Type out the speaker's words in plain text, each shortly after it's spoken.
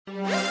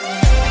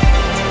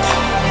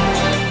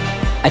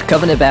At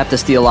Covenant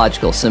Baptist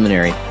Theological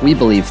Seminary, we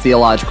believe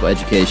theological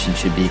education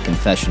should be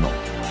confessional.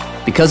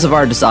 Because of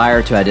our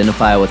desire to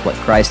identify with what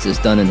Christ has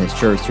done in His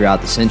church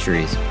throughout the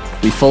centuries,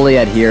 we fully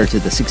adhere to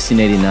the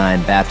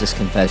 1689 Baptist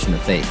Confession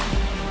of Faith.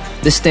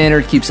 This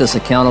standard keeps us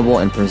accountable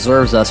and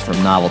preserves us from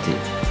novelty.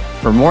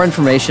 For more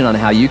information on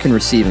how you can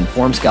receive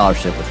informed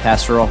scholarship with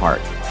pastoral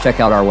heart, check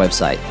out our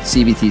website,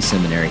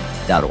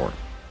 cbtseminary.org.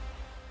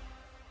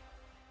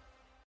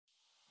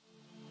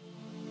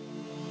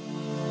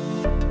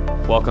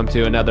 Welcome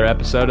to another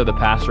episode of the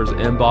Pastor's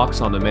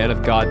Inbox on the Man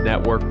of God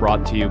Network,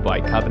 brought to you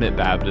by Covenant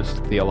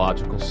Baptist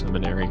Theological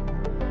Seminary.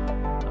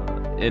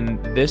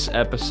 In this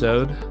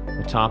episode,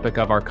 the topic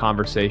of our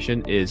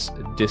conversation is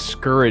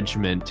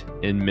discouragement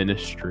in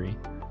ministry.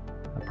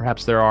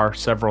 Perhaps there are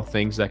several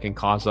things that can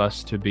cause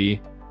us to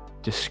be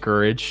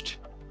discouraged.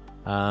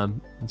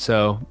 And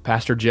so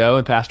Pastor Joe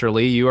and Pastor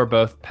Lee, you are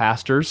both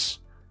pastors,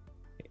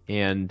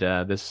 and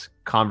this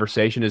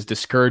conversation is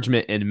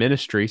discouragement in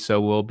ministry. So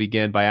we'll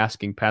begin by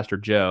asking Pastor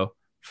Joe,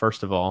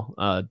 first of all,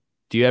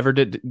 do you ever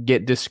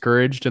get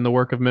discouraged in the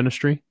work of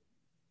ministry?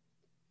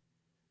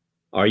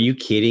 Are you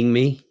kidding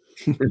me?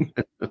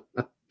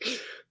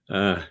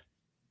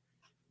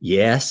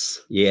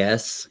 Yes.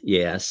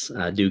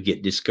 I do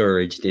get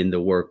discouraged in the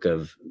work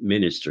of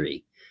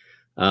ministry.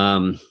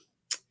 To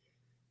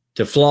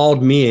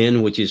flawed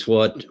men, which is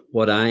what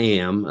I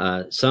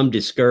am, some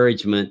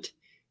discouragement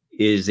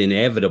is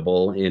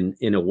inevitable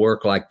in a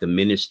work like the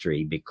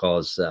ministry,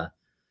 because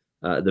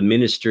the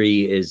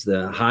ministry is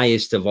the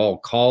highest of all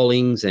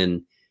callings,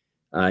 and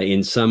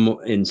in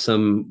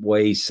some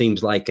ways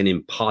seems like an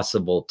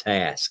impossible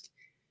task.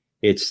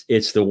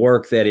 It's the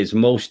work that is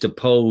most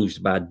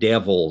opposed by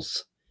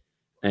devils,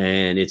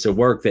 and it's a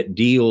work that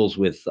deals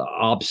with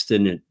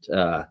obstinate,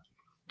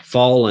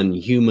 fallen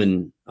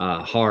human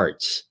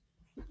hearts.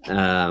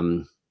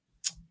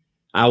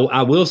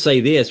 I will say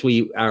this: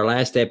 our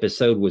last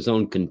episode was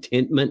on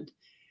contentment,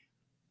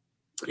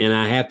 and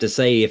I have to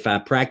say, if I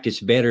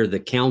practiced better the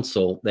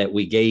counsel that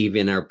we gave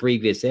in our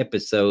previous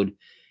episode,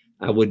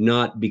 I would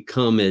not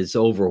become as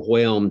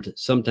overwhelmed,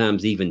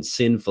 sometimes even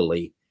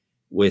sinfully,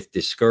 with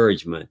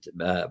discouragement.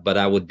 But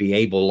I would be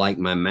able, like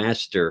my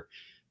master,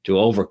 to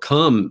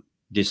overcome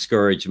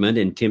discouragement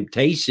and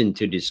temptation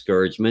to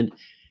discouragement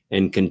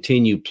and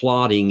continue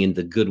plodding in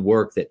the good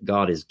work that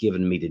God has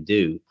given me to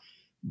do.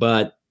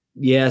 But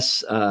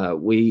yes,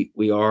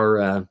 we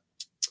are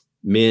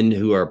men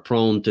who are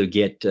prone to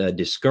get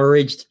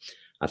discouraged.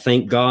 I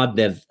thank God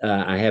that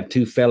I have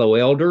two fellow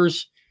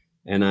elders,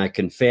 and I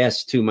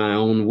confess to my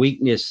own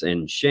weakness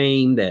and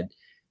shame that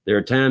there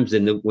are times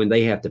when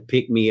they have to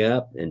pick me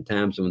up, and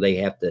times when they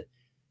have to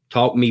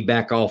talk me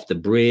back off the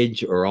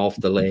bridge or off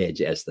the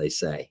ledge, as they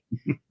say.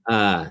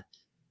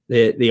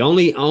 The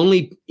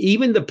only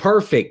even the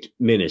perfect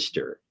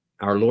minister,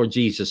 our Lord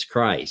Jesus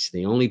Christ,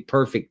 the only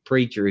perfect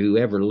preacher who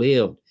ever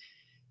lived,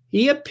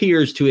 he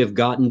appears to have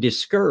gotten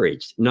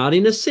discouraged, not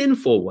in a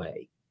sinful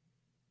way,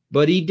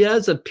 but he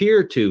does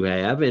appear to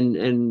have,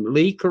 and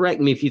Lee,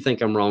 correct me if you think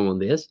I'm wrong on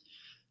this,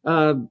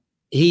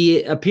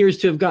 he appears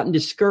to have gotten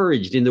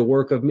discouraged in the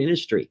work of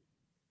ministry.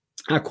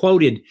 I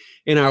quoted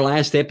in our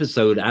last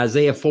episode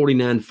Isaiah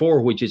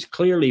 49:4, which is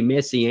clearly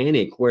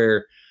messianic,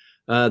 where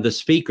the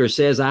speaker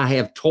says, "I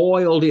have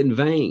toiled in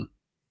vain."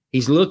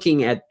 He's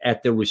looking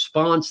at the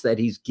response that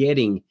he's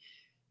getting,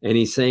 and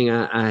he's saying,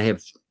 I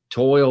have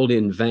toiled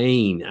in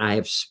vain. I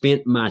have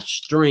spent my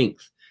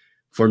strength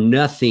for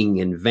nothing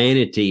and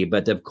vanity.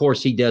 But of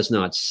course, he does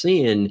not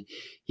sin.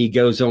 He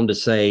goes on to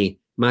say,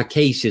 my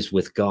case is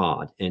with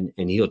God, and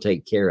he'll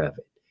take care of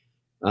it.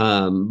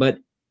 But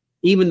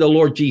even the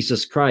Lord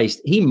Jesus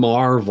Christ, he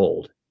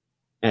marveled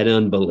at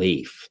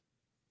unbelief.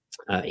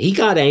 He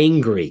got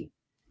angry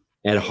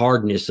at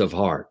hardness of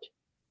heart.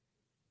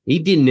 He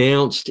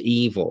denounced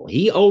evil.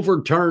 He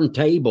overturned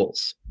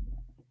tables.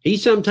 He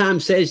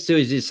sometimes says to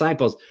his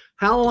disciples,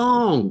 how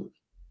long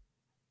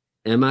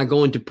am I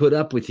going to put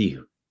up with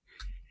you?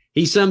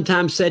 He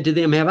sometimes said to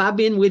them, have I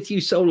been with you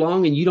so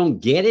long and you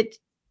don't get it?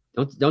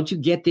 Don't you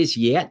get this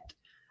yet?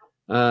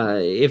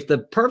 If the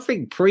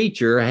perfect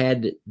preacher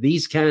had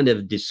these kind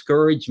of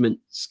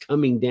discouragements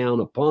coming down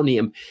upon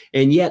him,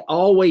 and yet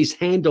always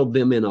handled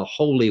them in a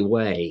holy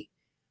way,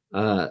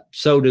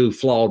 so do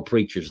flawed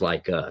preachers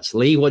like us.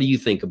 Lee, what do you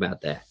think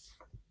about that?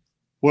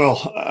 Well,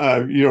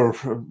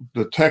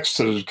 the text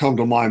that has come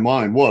to my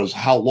mind was,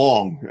 how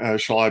long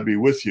shall I be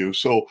with you?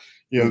 So,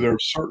 there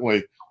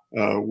certainly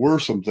were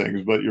some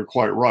things, but you're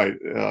quite right.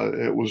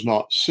 It was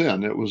not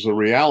sin. It was the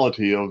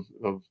reality of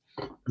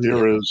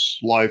there is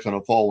life in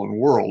a fallen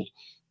world.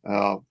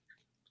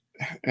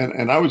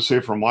 And I would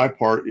say for my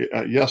part,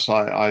 yes,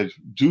 I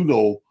do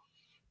know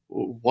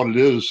what it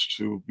is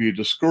to be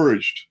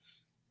discouraged.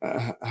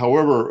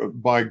 However,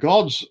 by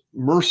God's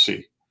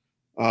mercy,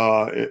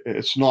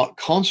 it's not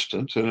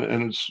constant,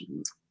 and it's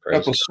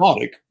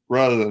episodic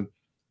rather than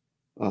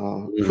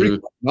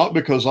frequent. Not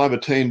because I've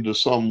attained to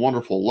some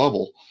wonderful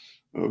level,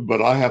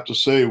 but I have to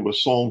say with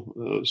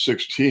Psalm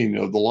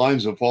 16, the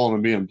lines have fallen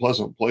to me in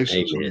pleasant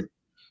places.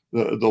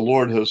 The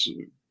Lord has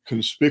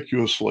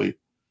conspicuously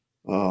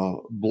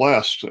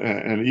blessed,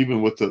 and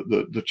even with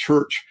the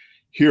church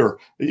here.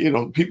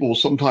 People will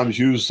sometimes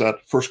use that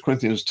 1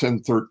 Corinthians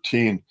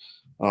 10:13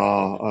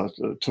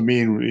 to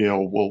mean,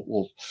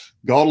 well,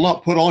 God will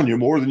not put on you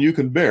more than you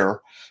can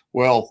bear.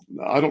 Well,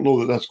 I don't know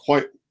that that's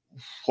quite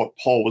what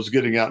Paul was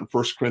getting at in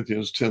 1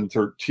 Corinthians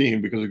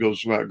 10:13, because it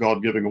goes about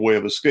God giving a way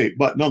of escape.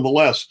 But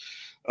nonetheless,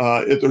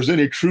 if there's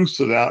any truth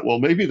to that, well,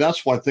 maybe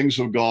that's why things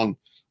have gone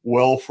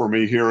well for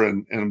me here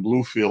in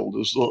Bluefield,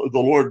 is the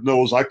Lord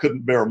knows I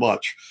couldn't bear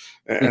much,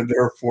 and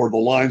therefore the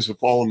lines have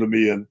fallen to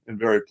me in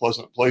very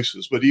pleasant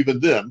places. But even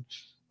then,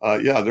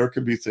 there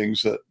can be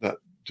things that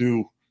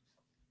do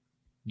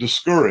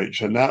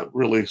discourage, and that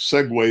really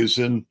segues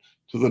into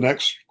the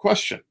next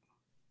question.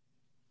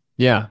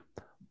 Yeah.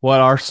 What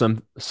are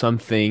some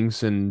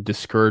things and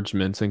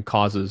discouragements and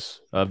causes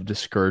of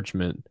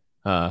discouragement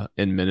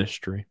in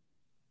ministry?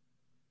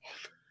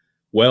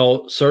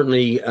 Well,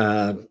 certainly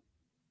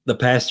the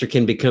pastor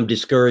can become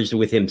discouraged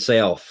with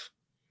himself,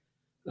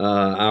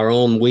 our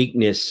own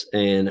weakness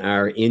and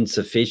our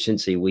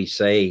insufficiency. We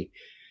say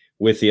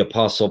with the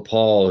Apostle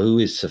Paul, who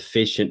is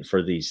sufficient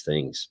for these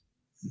things,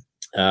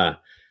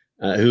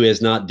 who has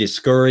not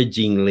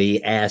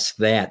discouragingly asked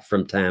that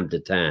from time to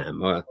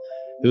time,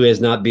 who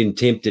has not been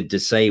tempted to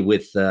say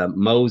with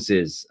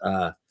Moses,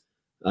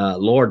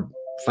 Lord,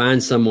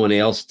 find someone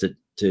else to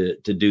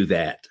do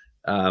that.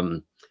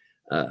 I'm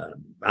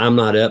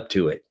not up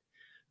to it.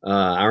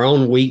 Our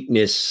own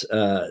weakness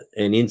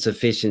and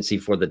insufficiency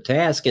for the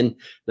task. And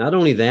not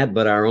only that,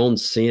 but our own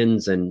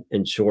sins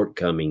and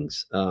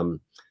shortcomings.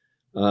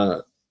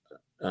 A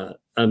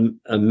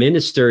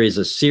minister is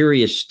a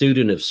serious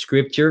student of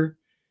Scripture.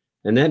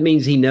 And that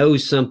means he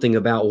knows something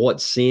about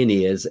what sin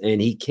is, and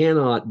he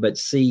cannot but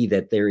see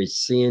that there is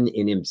sin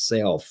in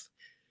himself.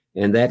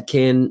 And that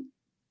can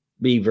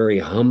be very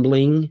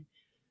humbling,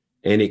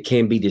 and it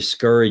can be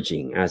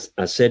discouraging.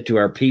 I said to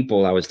our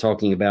people, I was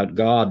talking about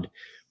God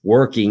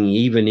working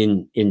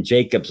even in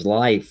Jacob's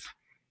life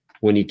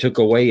when he took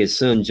away his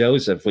son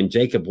Joseph, when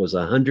Jacob was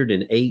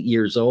 108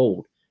 years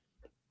old.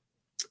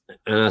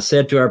 And I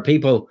said to our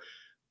people,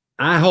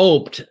 I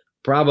hoped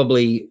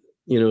probably,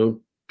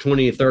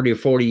 20 or 30 or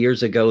 40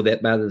 years ago,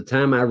 that by the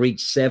time I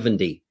reached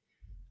 70,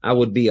 I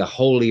would be a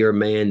holier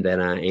man than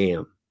I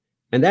am.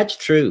 And that's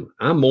true.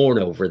 I mourn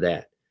over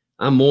that.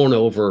 I mourn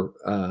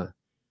over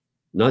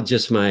not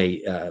just my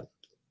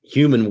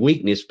human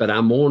weakness, but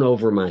I mourn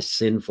over my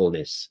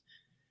sinfulness.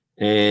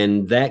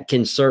 And that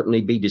can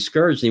certainly be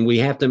discouraging. We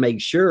have to make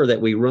sure that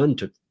we run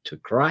to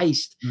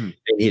Christ and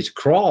his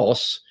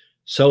cross,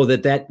 so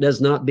that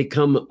does not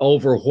become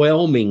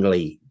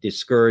overwhelmingly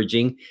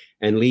discouraging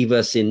and leave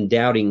us in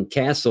doubting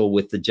castle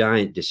with the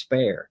giant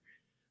despair.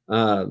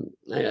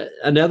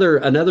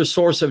 Another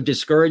source of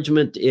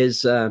discouragement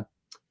is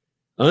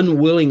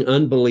unwilling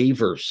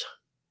unbelievers.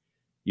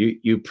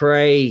 You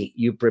pray,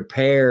 you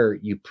prepare,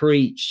 you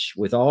preach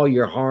with all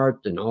your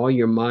heart and all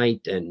your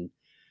might, and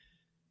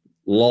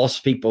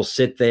lost people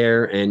sit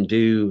there and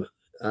do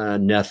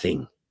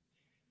nothing.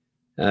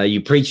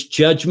 You preach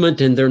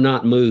judgment and they're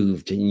not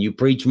moved, and you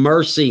preach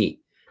mercy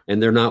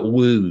and they're not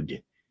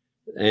wooed,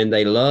 and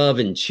they love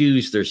and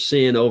choose their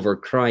sin over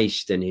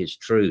Christ and his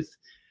truth.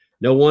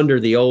 No wonder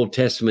the Old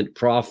Testament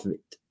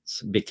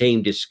prophets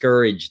became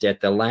discouraged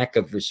at the lack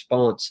of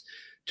response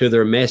to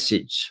their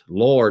message.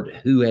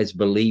 Lord, who has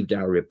believed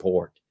our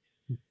report?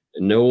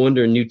 And no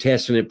wonder New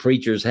Testament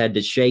preachers had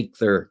to shake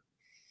their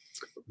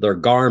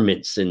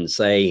garments and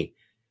say,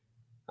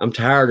 I'm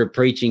tired of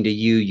preaching to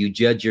you. You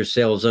judge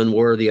yourselves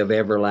unworthy of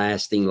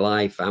everlasting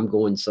life. I'm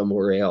going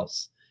somewhere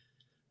else.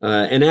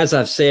 And as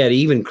I've said,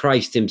 even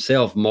Christ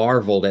himself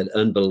marveled at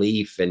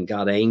unbelief and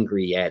got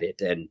angry at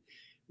it and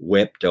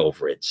wept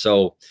over it.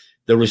 So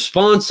the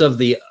response of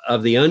the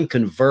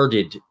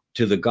unconverted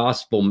to the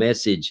gospel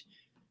message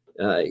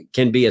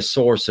can be a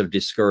source of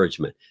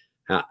discouragement.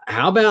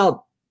 How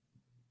about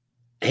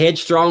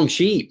headstrong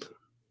sheep?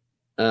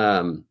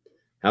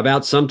 How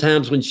about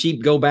sometimes when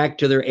sheep go back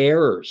to their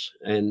errors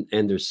and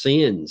their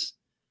sins?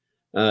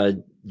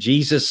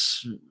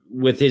 Jesus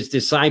with his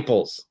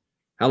disciples,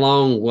 how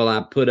long will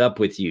I put up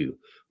with you?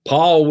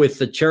 Paul with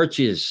the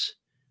churches,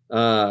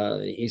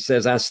 he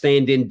says, I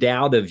stand in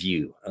doubt of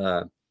you.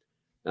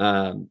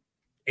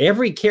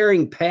 Every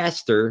caring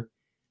pastor,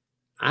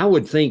 I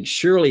would think,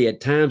 surely at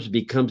times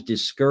becomes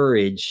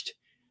discouraged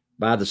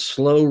by the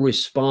slow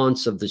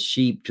response of the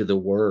sheep to the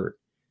word.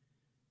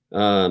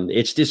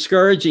 It's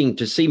discouraging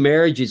to see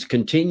marriages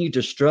continue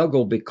to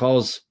struggle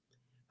because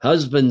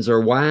husbands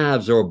or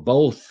wives or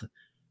both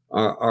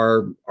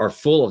are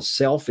full of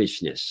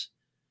selfishness.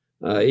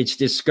 It's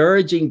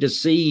discouraging to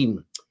see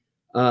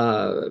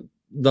the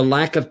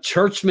lack of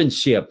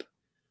churchmanship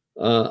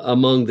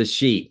among the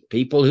sheep,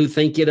 people who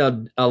think it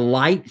a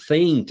light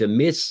thing to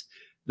miss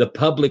the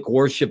public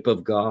worship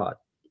of God.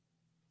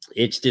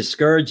 It's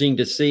discouraging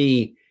to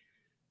see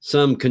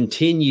some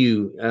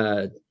continue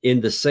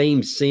in the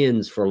same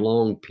sins for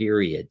long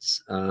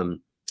periods.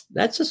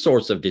 That's a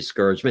source of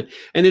discouragement.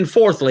 And then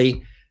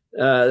fourthly,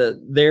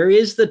 there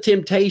is the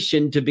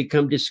temptation to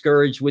become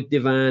discouraged with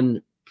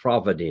divine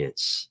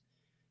providence.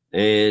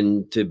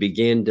 and to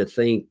begin to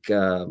think,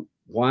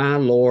 why,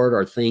 Lord,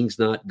 are things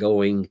not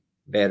going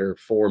better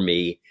for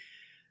me?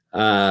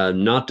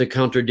 Not to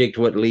contradict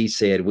what Lee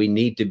said, we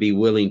need to be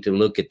willing to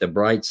look at the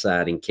bright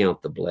side and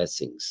count the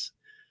blessings.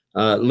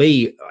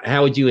 Lee,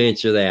 how would you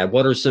answer that?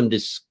 What are some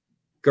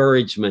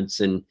discouragements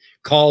and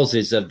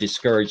causes of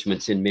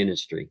discouragements in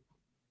ministry?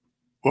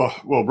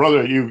 Well,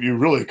 brother, you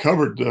really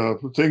covered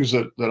things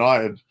that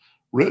I had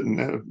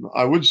written.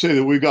 I would say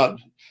that we got,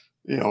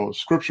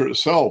 Scripture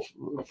itself.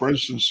 For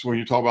instance, when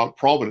you talk about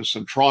providence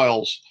and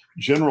trials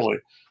generally,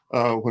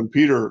 when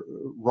Peter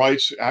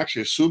writes,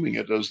 actually assuming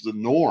it as the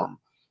norm,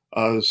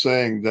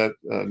 saying that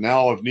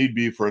now, if need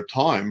be for a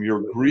time,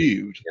 you're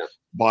grieved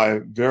by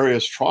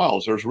various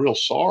trials. There's real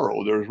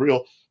sorrow. There's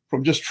real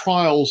from just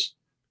trials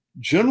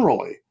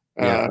generally,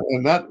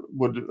 and that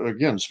would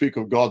again speak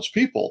of God's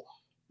people.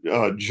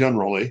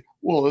 Generally,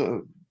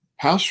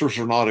 pastors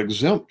are not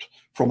exempt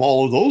from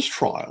all of those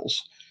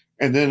trials.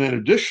 And then in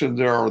addition,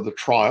 there are the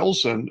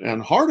trials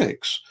and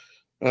heartaches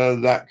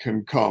that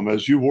can come,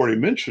 as you've already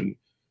mentioned,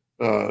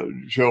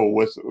 Joe,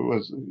 with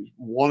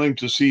wanting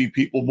to see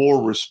people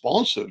more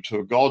responsive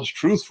to God's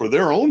truth for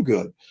their own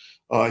good.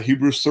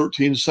 Hebrews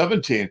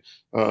 13:17,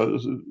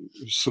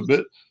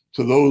 submit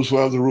to those who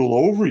have the rule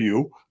over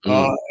you,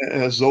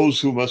 as those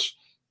who must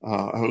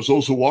as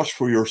those who watch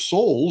for your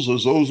souls,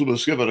 as those who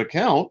must give an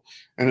account.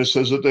 And it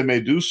says that they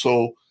may do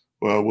so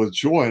with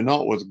joy and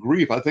not with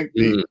grief. I think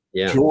the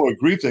joy and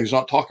grief thing is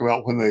not talking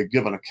about when they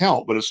give an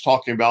account, but it's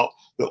talking about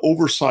the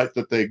oversight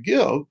that they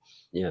give.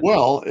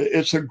 Well,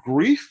 it's a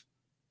grief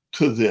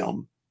to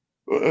them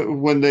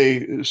when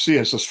they see,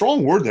 it's a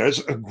strong word there, it's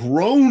a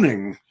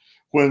groaning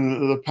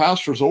when the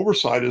pastor's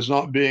oversight is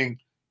not being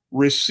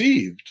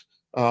received.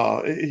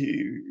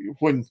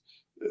 When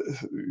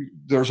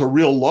there's a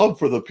real love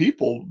for the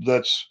people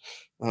that's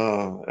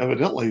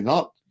evidently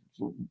not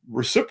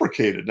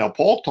reciprocated. Now,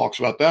 Paul talks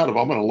about that, if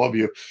I'm going to love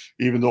you,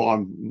 even though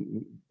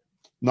I'm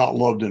not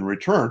loved in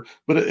return,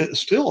 but it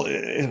still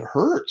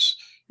hurts,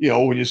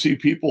 when you see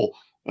people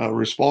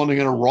responding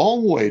in a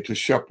wrong way to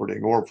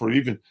shepherding, or for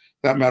even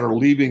that matter,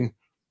 leaving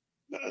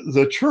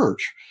the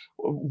church.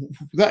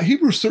 That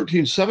Hebrews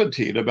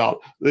 13:17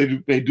 about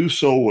they do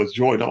so with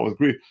joy, not with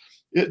grief.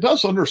 It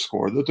does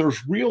underscore that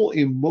there's real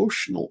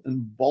emotional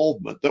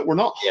involvement, that we're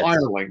not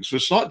hirelings.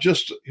 It's not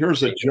just,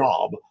 here's a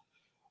job,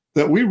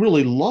 that we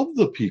really love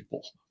the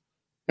people.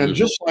 And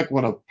just like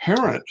when a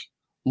parent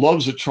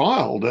loves a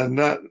child and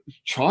that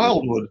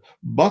child would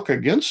buck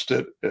against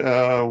it,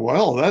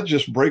 that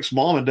just breaks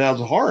mom and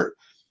dad's heart.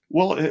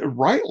 Well,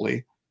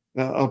 rightly,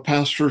 a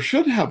pastor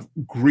should have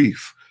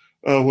grief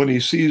when he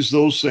sees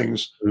those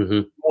things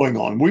going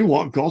on. We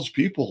want God's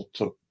people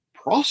to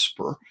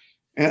prosper.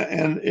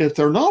 And if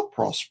they're not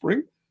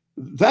prospering,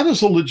 that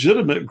is a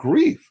legitimate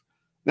grief.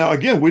 Now,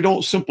 again, we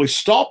don't simply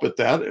stop at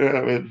that.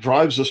 It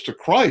drives us to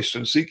Christ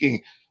and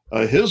seeking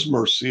his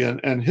mercy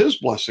and his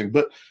blessing.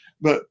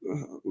 But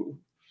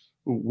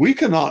we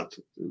cannot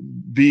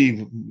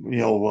be,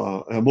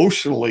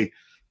 emotionally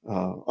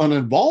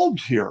uninvolved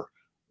here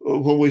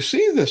when we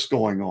see this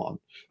going on,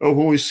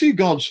 when we see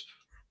God's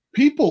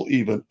people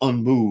even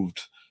unmoved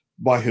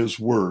by his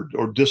word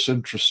or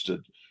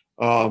disinterested.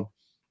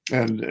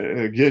 And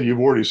again, you've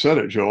already said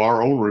it, Joe,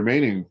 our own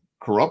remaining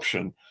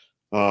corruption.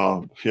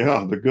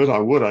 The good I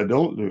would, I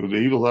don't do. The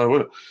evil that I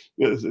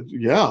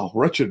would.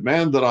 Wretched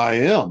man that I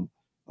am.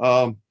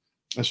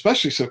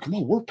 Especially said, come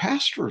on, we're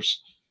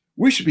pastors.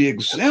 We should be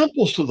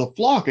examples to the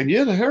flock. And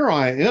yet here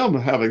I am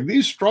having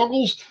these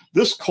struggles,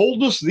 this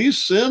coldness,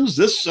 these sins,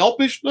 this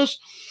selfishness.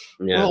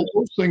 Well,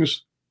 those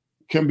things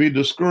can be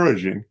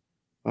discouraging.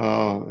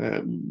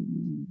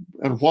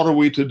 And what are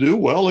we to do?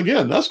 Well,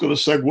 again, that's going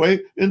to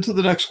segue into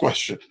the next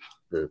question.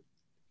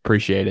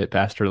 Appreciate it,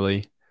 Pastor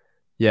Lee.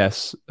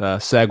 Yes,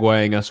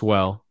 segueing us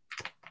well.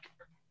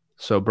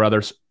 So,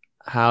 brothers,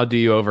 how do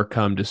you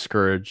overcome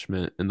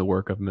discouragement in the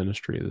work of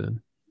ministry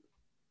then?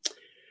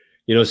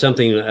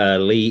 Something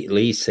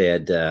Lee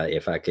said,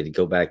 if I could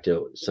go back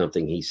to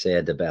something he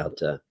said about,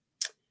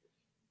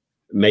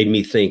 made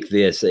me think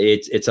this.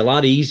 It's a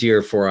lot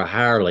easier for a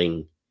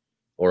hireling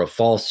or a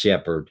false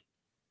shepherd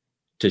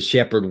to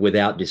shepherd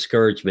without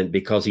discouragement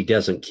because he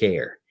doesn't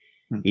care.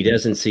 He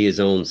doesn't see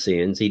his own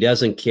sins. He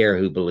doesn't care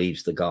who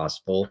believes the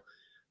gospel.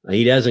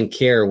 He doesn't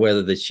care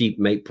whether the sheep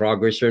make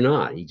progress or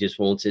not. He just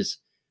wants his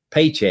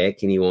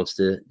paycheck and he wants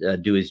to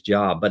do his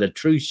job. But a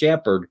true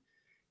shepherd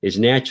is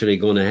naturally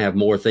going to have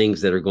more things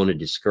that are going to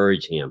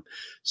discourage him.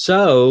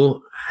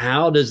 So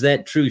how does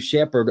that true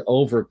shepherd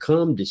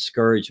overcome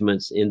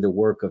discouragements in the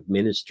work of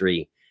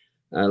ministry?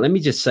 Let me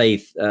just say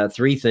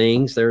three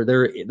things.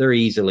 They're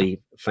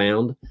easily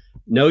found.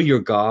 Know your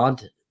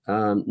God.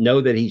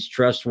 Know that he's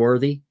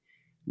trustworthy.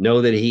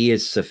 Know that he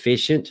is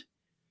sufficient.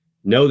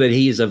 Know that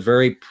he is a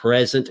very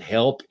present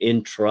help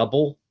in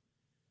trouble.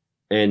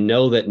 And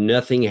know that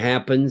nothing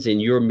happens in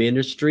your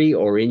ministry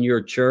or in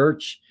your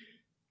church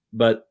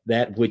but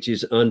that which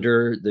is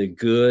under the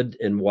good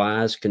and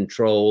wise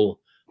control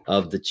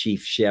of the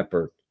chief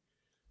shepherd.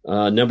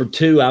 Number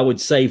two, I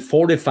would say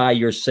fortify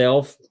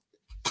yourself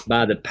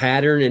by the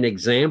pattern and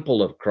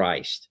example of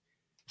Christ,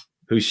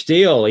 who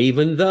still,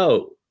 even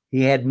though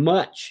he had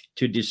much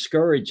to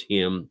discourage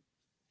him,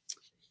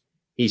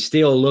 he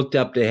still looked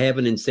up to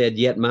heaven and said,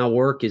 yet my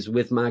work is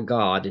with my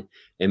God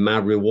and my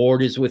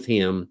reward is with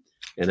him,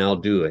 and I'll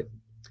do it.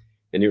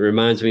 And it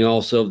reminds me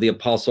also of the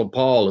Apostle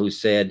Paul, who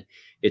said,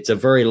 it's a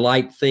very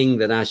light thing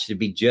that I should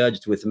be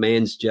judged with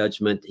man's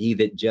judgment. He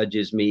that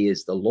judges me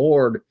is the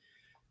Lord.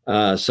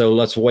 So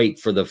let's wait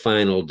for the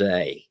final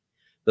day.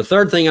 The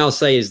third thing I'll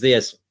say is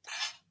this: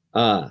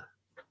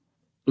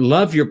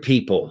 love your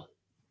people.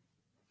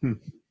 And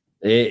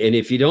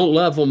if you don't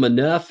love them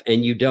enough,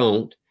 and you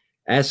don't,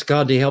 ask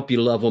God to help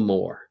you love them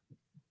more.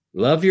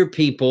 Love your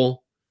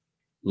people.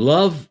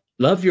 Love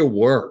your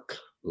work.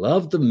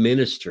 Love the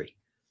ministry.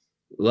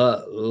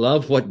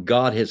 Love what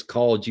God has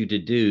called you to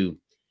do.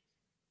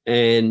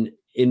 And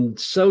in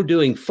so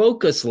doing,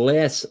 focus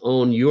less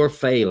on your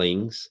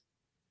failings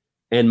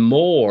and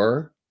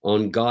more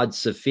on God's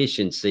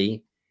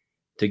sufficiency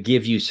to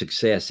give you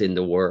success in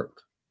the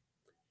work.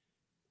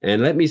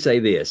 And let me say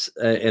this,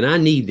 and I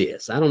need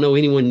this. I don't know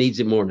anyone needs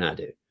it more than I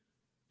do.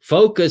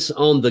 Focus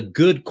on the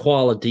good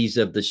qualities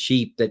of the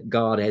sheep that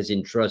God has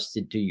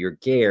entrusted to your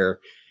care,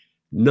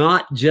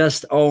 not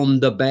just on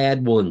the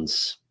bad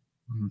ones.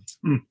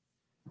 Mm-hmm.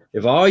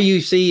 If all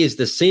you see is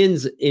the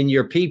sins in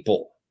your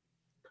people,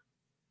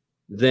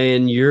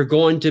 then you're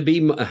going to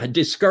be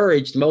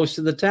discouraged most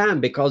of the time,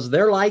 because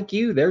they're like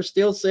you. They're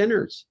still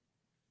sinners.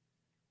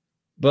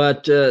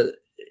 But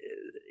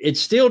it's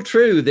still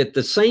true that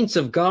the saints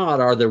of God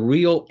are the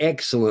real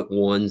excellent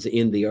ones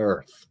in the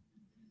earth.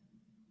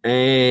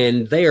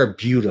 And they are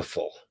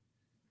beautiful.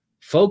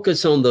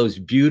 Focus on those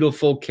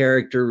beautiful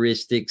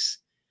characteristics.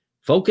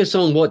 Focus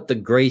on what the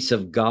grace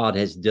of God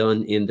has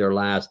done in their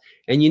lives.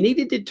 And you need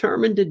to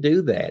determine to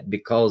do that,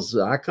 because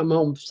I come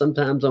home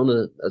sometimes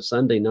on a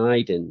Sunday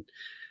night and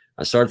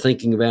I start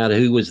thinking about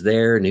who was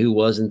there and who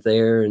wasn't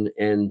there.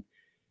 And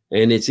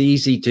it's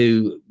easy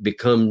to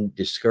become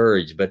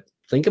discouraged, but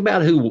think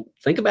about who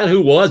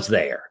was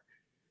there.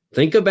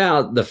 Think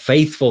about the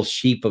faithful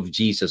sheep of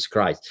Jesus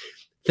Christ.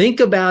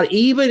 Think about,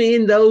 even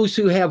in those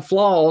who have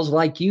flaws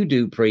like you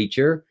do,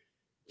 preacher,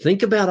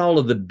 think about all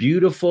of the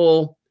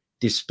beautiful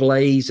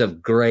displays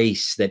of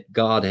grace that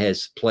God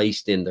has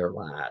placed in their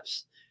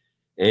lives.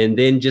 And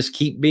then just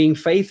keep being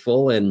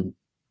faithful and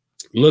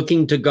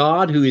looking to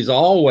God, who is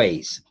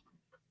always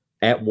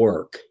at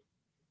work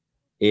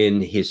in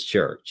his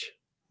church.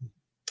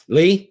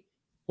 Lee,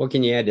 what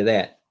can you add to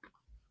that?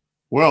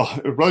 Well,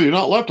 brother, you're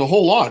not left a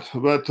whole lot,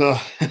 but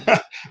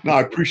no,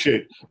 I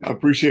appreciate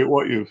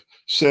what you've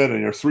said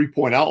and your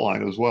 3-point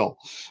outline as well.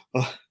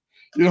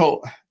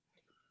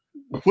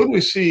 When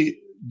we see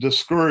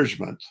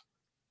discouragement,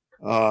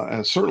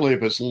 and certainly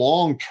if it's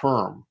long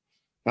term,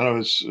 kind of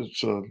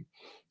it's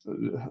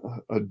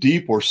a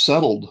deep or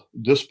settled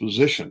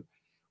disposition,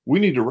 we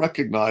need to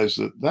recognize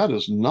that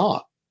is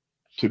not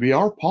to be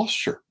our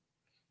posture.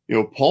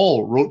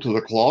 Paul wrote to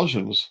the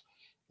Colossians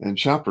in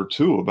chapter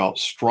 2 about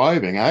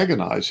striving,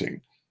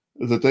 agonizing,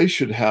 that they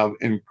should have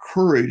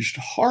encouraged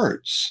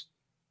hearts.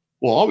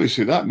 Well,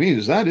 obviously that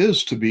means that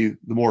is to be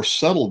the more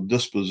settled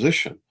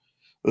disposition.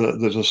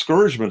 The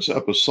discouragement's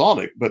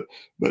episodic, but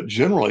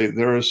generally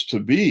there is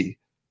to be,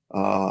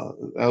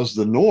 as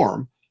the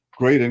norm,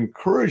 great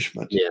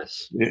encouragement.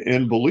 Yes.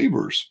 In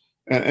believers.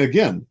 And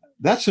again,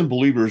 that's in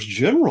believers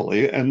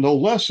generally, and no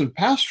less in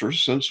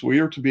pastors, since we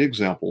are to be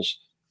examples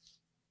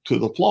to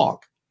the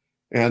flock.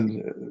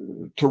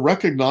 And to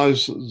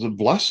recognize the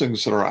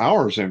blessings that are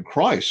ours in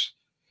Christ,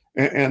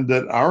 and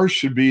that ours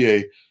should be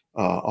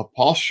a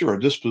posture, a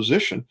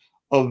disposition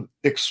of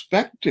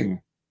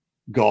expecting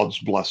God's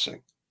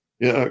blessing,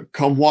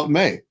 come what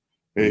may,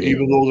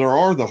 even though there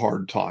are the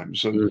hard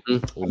times and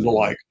the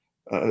like.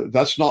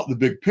 That's not the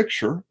big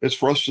picture. It's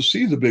for us to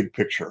see the big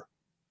picture.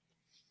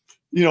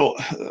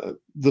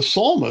 The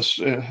psalmist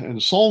in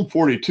Psalm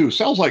 42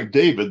 sounds like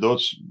David, though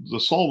the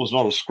psalm was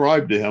not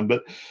ascribed to him,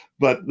 but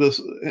this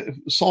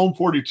Psalm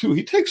 42,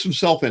 he takes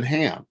himself in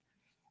hand.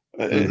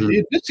 He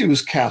admits he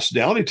was cast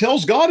down. He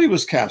tells God he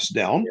was cast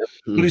down,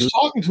 but he's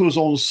talking to his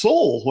own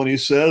soul when he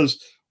says,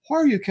 "Why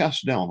are you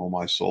cast down, O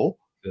my soul?"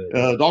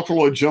 Dr.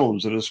 Lloyd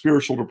Jones, in his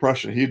Spiritual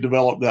Depression, he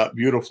developed that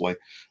beautifully.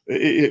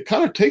 It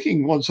kind of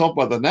taking oneself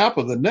by the nape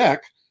of the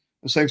neck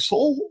and saying,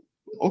 "Soul,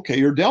 okay,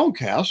 you're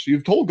downcast.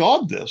 You've told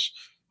God this,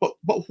 but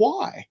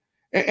why?"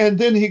 And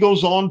then he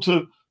goes on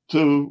to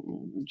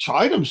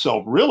chide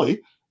himself,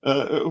 really.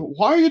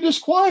 Why are you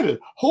disquieted?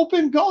 Hope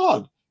in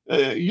God.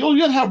 You'll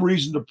yet have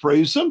reason to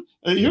praise him.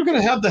 You're going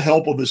to have the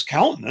help of his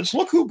countenance.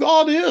 Look who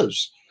God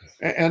is.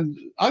 And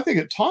I think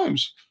at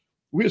times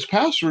we as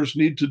pastors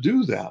need to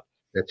do that.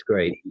 That's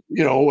great.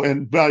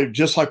 And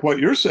just like what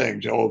you're saying,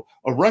 Joe,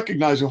 of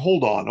recognizing,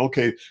 hold on,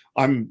 okay,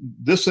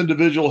 this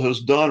individual has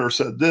done or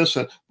said this,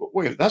 but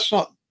wait, that's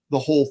not the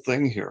whole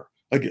thing here.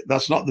 Again,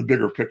 that's not the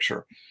bigger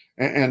picture.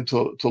 And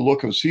to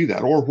look and see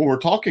that. Or when we're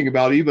talking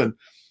about even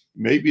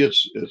maybe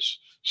it's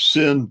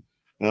sin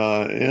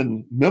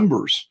in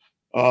members,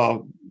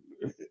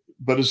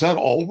 But is that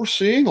all we're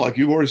seeing? Like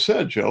you already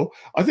said, Joe,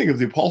 I think of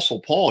the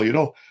Apostle Paul,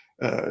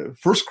 1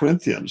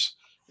 Corinthians,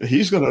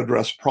 he's going to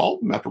address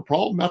problem after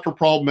problem after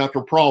problem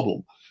after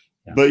problem.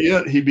 Yeah. But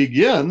yet he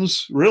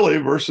begins really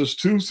verses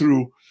 2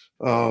 through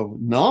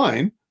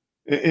 9.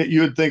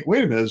 You would think,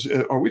 wait a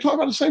minute, are we talking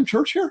about the same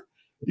church here?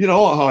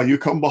 You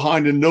come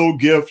behind in no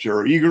gift,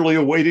 you're eagerly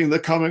awaiting the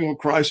coming of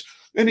Christ.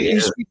 And he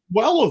speaks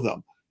well of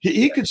them.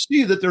 He could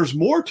see that there's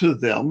more to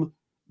them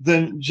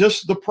than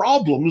just the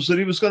problems that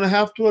he was going to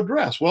have to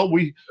address. Well,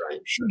 we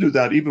should do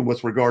that even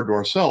with regard to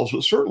ourselves,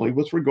 but certainly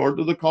with regard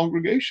to the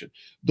congregation.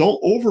 Don't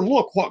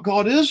overlook what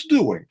God is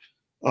doing.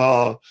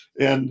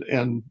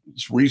 And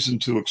it's reason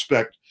to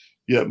expect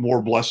yet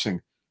more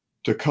blessing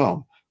to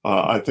come.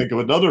 I think of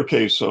another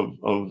case of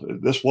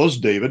this was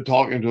David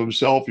talking to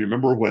himself. You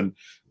remember when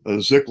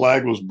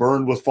Ziklag was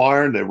burned with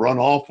fire and they run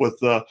off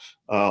with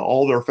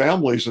all their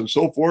families and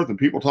so forth, and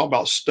people talk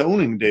about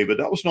stoning David.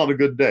 That was not a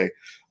good day.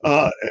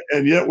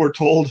 And yet we're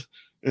told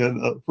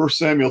in 1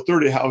 Samuel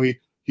 30 how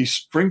he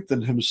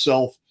strengthened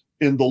himself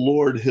in the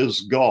Lord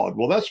his God.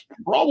 Well, that's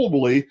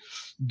probably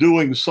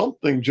doing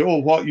something, Joe,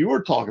 of what you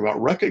were talking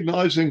about,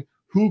 recognizing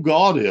who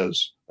God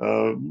is,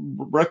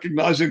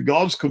 recognizing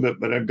God's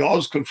commitment and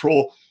God's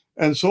control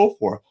and so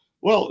forth.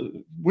 Well,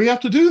 we have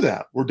to do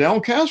that. We're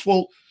downcast.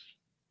 Well,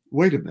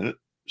 wait a minute,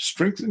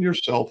 strengthen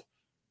yourself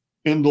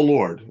in the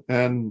Lord.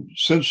 And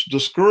since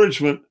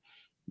discouragement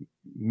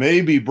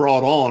may be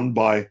brought on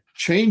by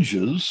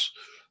changes,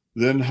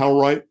 then how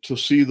right to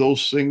see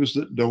those things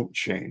that don't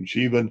change.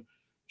 Even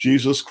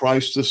Jesus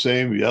Christ the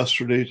same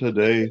yesterday,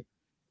 today,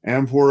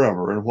 and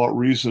forever. And what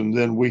reason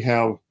then we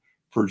have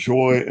for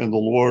joy in the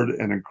Lord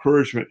and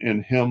encouragement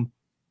in him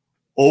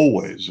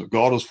always. If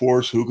God is for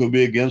us, who can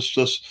be against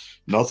us?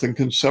 Nothing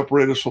can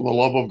separate us from the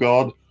love of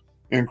God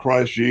in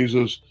Christ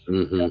Jesus.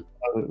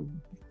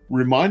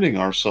 Reminding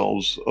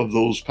ourselves of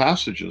those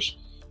passages,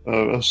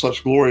 of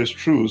such glorious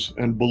truths,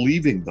 and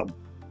believing them,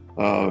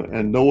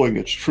 and knowing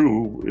it's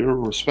true,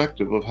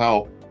 irrespective of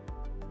how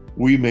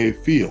we may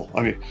feel.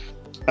 I mean,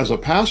 as a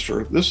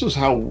pastor, this is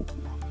how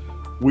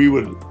we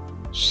would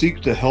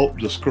seek to help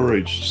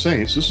discouraged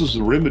saints. This is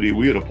the remedy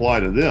we would apply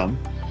to them.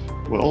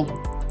 Well,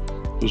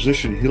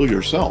 physician, heal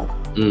yourself.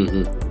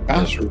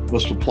 Pastor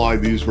must apply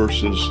these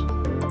verses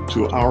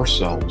to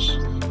ourselves.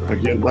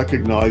 Again,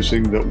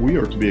 recognizing that we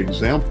are to be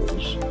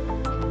examples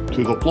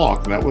to the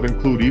flock, and that would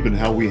include even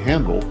how we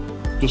handle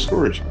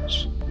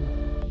discouragements.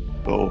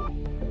 So,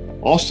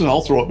 Austin,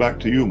 I'll throw it back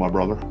to you, my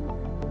brother.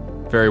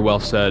 Very well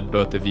said,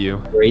 both of you.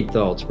 Great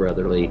thoughts,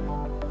 Brother Lee.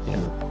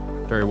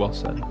 Yeah, very well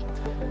said.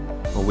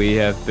 Well, we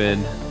have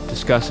been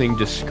discussing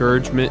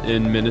discouragement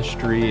in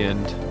ministry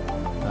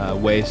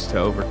and ways to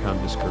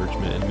overcome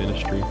discouragement in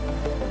ministry.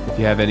 If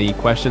you have any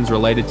questions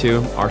related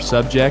to our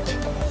subject,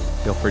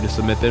 feel free to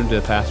submit them to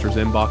the pastor's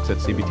inbox at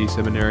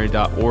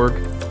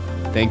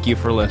cbtseminary.org. Thank you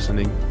for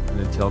listening,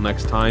 and until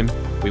next time,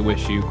 we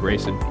wish you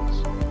grace and peace.